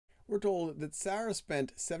We're told that Sarah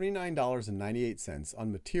spent $79.98 on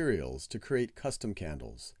materials to create custom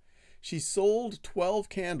candles. She sold 12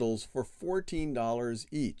 candles for $14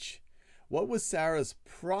 each. What was Sarah's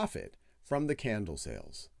profit from the candle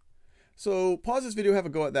sales? So pause this video, have a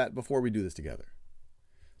go at that before we do this together.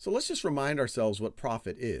 So let's just remind ourselves what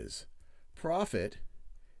profit is. Profit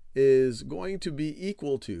is going to be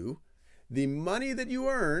equal to the money that you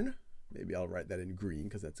earn. Maybe I'll write that in green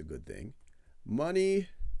because that's a good thing. Money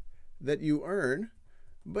that you earn,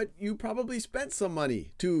 but you probably spent some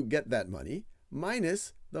money to get that money,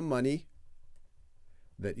 minus the money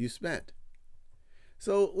that you spent.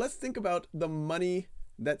 So let's think about the money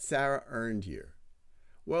that Sarah earned here.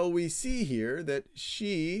 Well, we see here that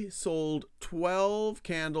she sold 12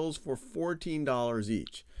 candles for $14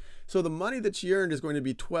 each. So the money that she earned is going to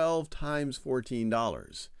be 12 times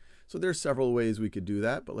 $14. So there's several ways we could do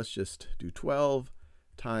that, but let's just do 12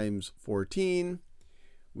 times 14.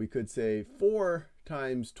 We could say 4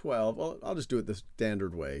 times 12. Well, I'll just do it the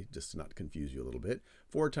standard way, just to not confuse you a little bit.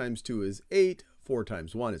 4 times 2 is 8. 4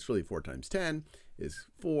 times 1, it's really 4 times 10, is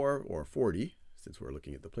 4 or 40. Since we're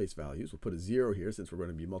looking at the place values, we'll put a 0 here since we're going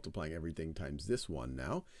to be multiplying everything times this one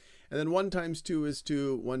now. And then 1 times 2 is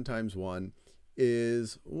 2. 1 times 1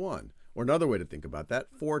 is 1. Or another way to think about that,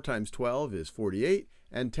 4 times 12 is 48,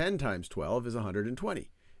 and 10 times 12 is 120.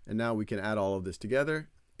 And now we can add all of this together.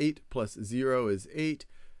 8 plus 0 is 8.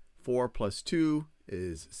 4 plus 2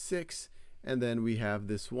 is 6. And then we have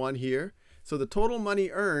this 1 here. So the total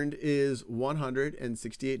money earned is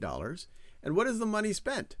 $168. And what is the money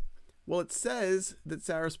spent? Well, it says that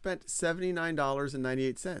Sarah spent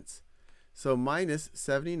 $79.98. So minus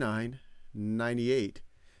 $79.98.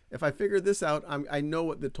 If I figure this out, I know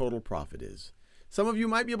what the total profit is. Some of you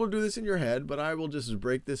might be able to do this in your head, but I will just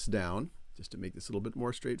break this down just to make this a little bit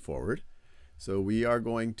more straightforward. So we are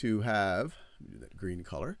going to have, let me do that green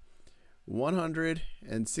color,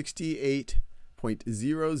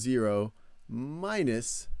 168.00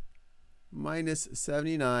 minus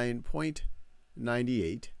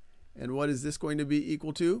 79.98. And what is this going to be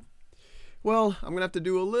equal to? Well, I'm going to have to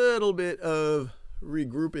do a little bit of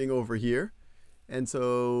regrouping over here. And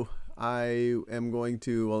so I am going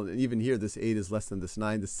to, well, even here, this 8 is less than this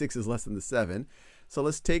 9. The 6 is less than the 7. So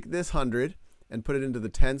let's take this 100 and put it into the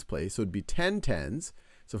tens place. So it'd be 10 tens.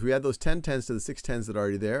 So if we add those 10 tens to the 6 tens that are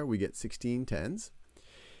already there, we get 16 tens.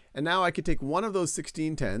 And now I could take one of those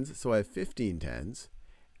 16 tens, so I have 15 tens,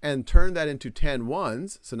 and turn that into 10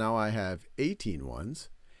 ones. So now I have 18 ones.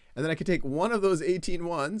 And then I could take one of those 18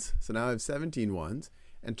 ones, so now I have 17 ones,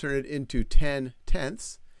 and turn it into 10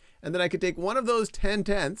 tenths. And then I could take one of those 10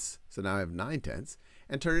 tenths, so now I have 9 tenths,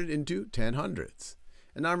 and turn it into 10 hundredths.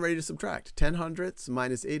 And now I'm ready to subtract. 10 hundredths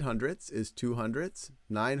minus 8 hundredths is 2 hundredths.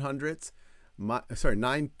 9 hundredths,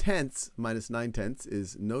 9 tenths minus 9 tenths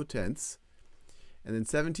is no tenths. And then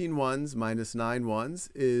 17 ones minus 9 ones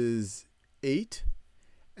is 8.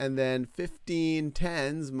 And then 15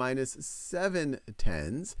 tens minus 7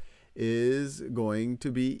 tens is going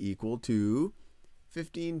to be equal to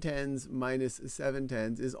 15 tens minus 7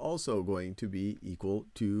 tens is also going to be equal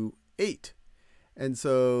to 8. And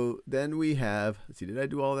so then we have, let's see, did I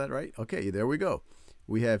do all that right? Okay, there we go.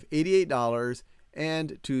 We have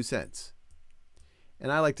 $88.02.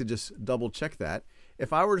 And I like to just double check that.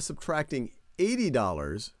 If I were subtracting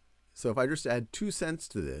 $80, so if I just add 2 cents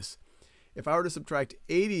to this, if I were to subtract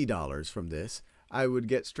 $80 from this, I would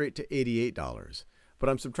get straight to $88. But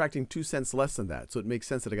I'm subtracting 2 cents less than that, so it makes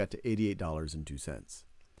sense that I got to $88.02.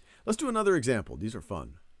 Let's do another example. These are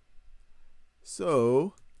fun.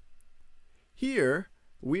 So here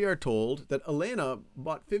we are told that Elena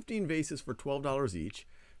bought 15 vases for $12 each.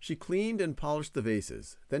 She cleaned and polished the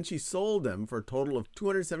vases. Then she sold them for a total of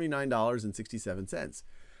 $279.67.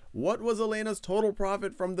 What was Elena's total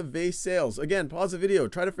profit from the vase sales? Again, pause the video.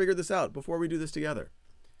 Try to figure this out before we do this together.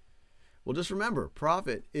 Well, just remember,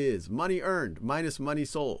 profit is money earned minus money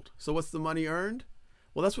sold. So what's the money earned?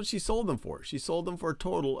 Well, that's what she sold them for. She sold them for a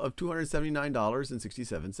total of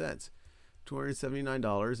 $279.67.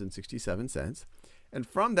 $279.67. And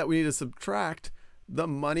from that, we need to subtract the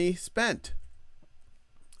money spent.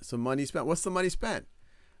 So money spent. What's the money spent?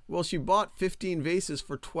 Well, she bought 15 vases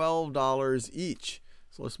for $12 each.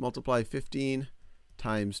 So let's multiply 15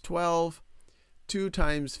 times 12. 2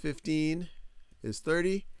 times 15 is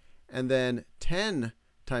 30. And then 10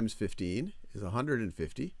 times 15 is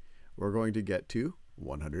 150. We're going to get to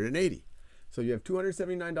 180. So you have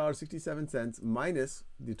 $279.67 minus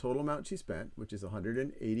the total amount she spent, which is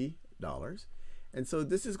 $180. And so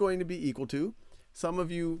this is going to be equal to, some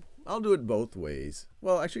of you, I'll do it both ways.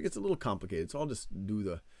 Well, actually, it gets a little complicated, so I'll just do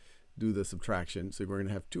do the subtraction. So we're going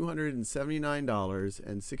to have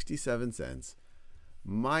 $279.67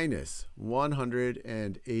 minus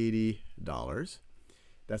 $180.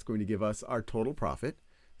 That's going to give us our total profit.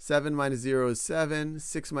 7 minus 0 is 7.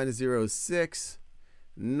 6 minus 0 is 6.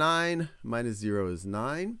 9 minus 0 is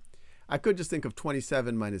 9. I could just think of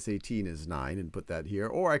 27 minus 18 is 9 and put that here.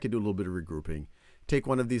 Or I could do a little bit of regrouping. Take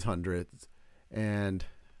one of these hundreds and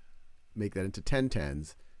make that into 10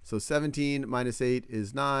 tens. So 17 minus 8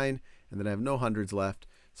 is 9, and then I have no hundreds left.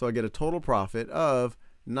 So I get a total profit of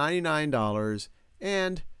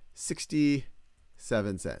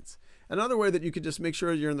 $99.67. Another way that you could just make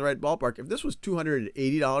sure you're in the right ballpark, if this was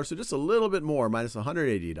 $280, so just a little bit more minus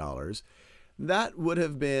 $180, that would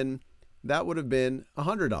have been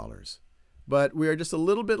 $100. But we are just a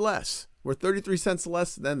little bit less. We're 33 cents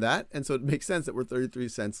less than that, and so it makes sense that we're 33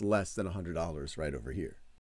 cents less than $100 right over here.